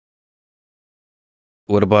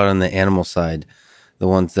What about on the animal side? The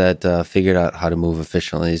ones that figured out how to move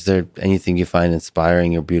efficiently. Is there anything you find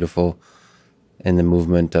inspiring or beautiful in the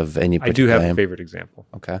movement of any I do particular have a animal? favorite example.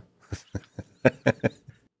 Okay.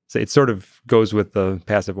 So it sort of goes with the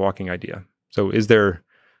passive walking idea. So is there,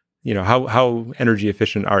 how energy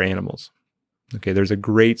efficient are animals? Okay, there's a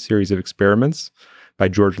great series of experiments by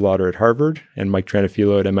George Lauder at Harvard and Mike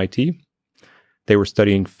Tranafilo at MIT. They were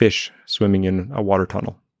studying fish swimming in a water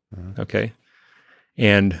tunnel. Okay.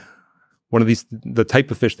 And the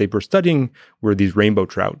type of fish they were studying were these rainbow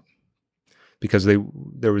trout, because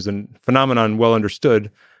there was a phenomenon well understood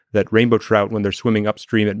that rainbow trout, when they're swimming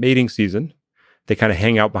upstream at mating season, they kind of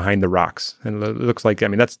hang out behind the rocks. And it looks like,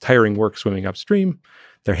 that's tiring work swimming upstream.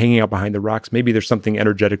 They're hanging out behind the rocks. Maybe there's something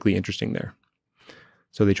energetically interesting there.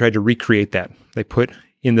 So they tried to recreate that. They put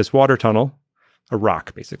in this water tunnel a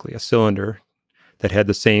rock, basically, a cylinder that had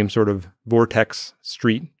the same sort of vortex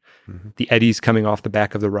street, the eddies coming off the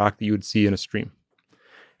back of the rock that you would see in a stream.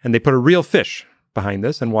 And they put a real fish behind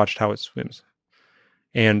this and watched how it swims.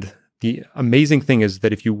 And the amazing thing is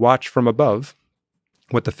that if you watch from above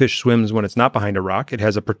what the fish swims when it's not behind a rock, it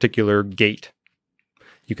has a particular gait.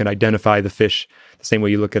 You can identify the fish the same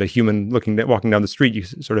way you look at a human walking down the street. You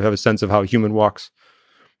sort of have a sense of how a human walks.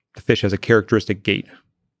 The fish has a characteristic gait.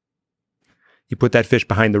 You put that fish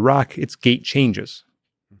behind the rock, its gait changes.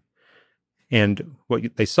 And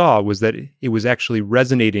what they saw was that it was actually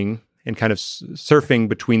resonating and kind of surfing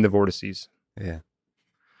between the vortices. Yeah.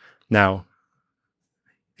 Now,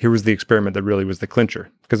 here was the experiment that really was the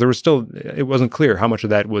clincher, because it wasn't clear how much of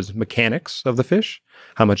that was mechanics of the fish,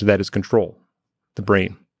 how much of that is control, the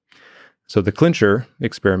brain. So the clincher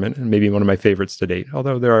experiment, and maybe one of my favorites to date,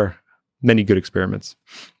 although there are many good experiments.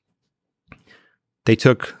 This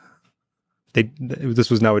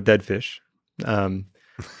was now a dead fish.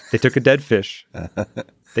 They took a dead fish.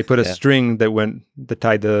 They put a string that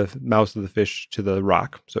tied the mouth of the fish to the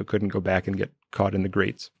rock, so it couldn't go back and get caught in the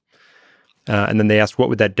grates. And then they asked, what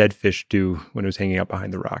would that dead fish do when it was hanging out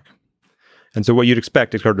behind the rock? And so what you'd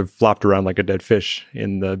expect, it sort of flopped around like a dead fish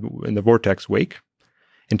in the vortex wake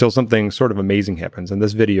until something sort of amazing happens. And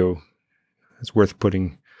this video is worth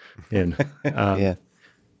putting in. Yeah.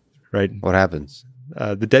 Right. What happens?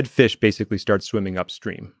 The dead fish basically starts swimming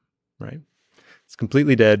upstream, right? It's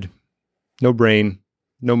completely dead, no brain,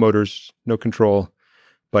 no motors, no control,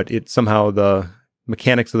 but somehow the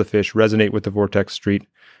mechanics of the fish resonate with the vortex street,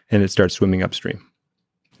 and it starts swimming upstream.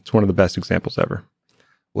 It's one of the best examples ever.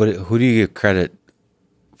 Who do you give credit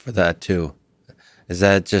for that to? Is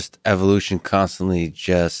that just evolution constantly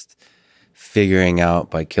just figuring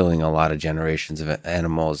out by killing a lot of generations of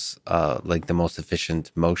animals, like the most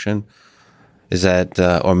efficient motion? Is that,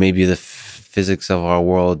 or maybe the physics of our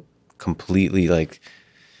world completely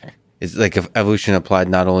it's like if evolution applied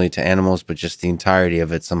not only to animals, but just the entirety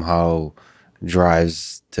of it somehow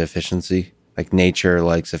drives to efficiency, like nature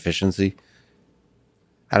likes efficiency?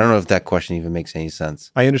 I don't know if that question even makes any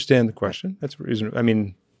sense. I understand the question. That's reasonable. I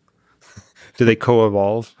mean, do they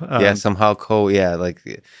co-evolve? Yeah, somehow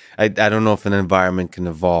I don't know if an environment can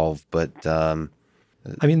evolve, but I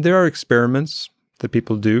mean, there are experiments that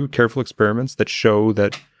people do, careful experiments that show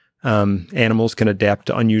that animals can adapt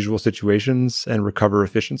to unusual situations and recover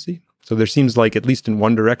efficiency. So there seems like, at least in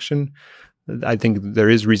one direction, I think there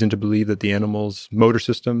is reason to believe that the animal's motor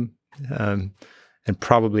system and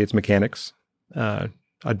probably its mechanics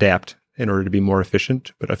adapt in order to be more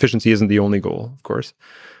efficient. But efficiency isn't the only goal, of course.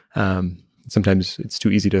 Sometimes it's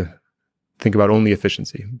too easy to think about only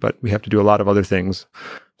efficiency, but we have to do a lot of other things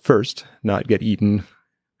first, not get eaten,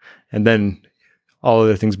 and then, all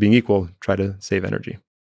other things being equal, try to save energy.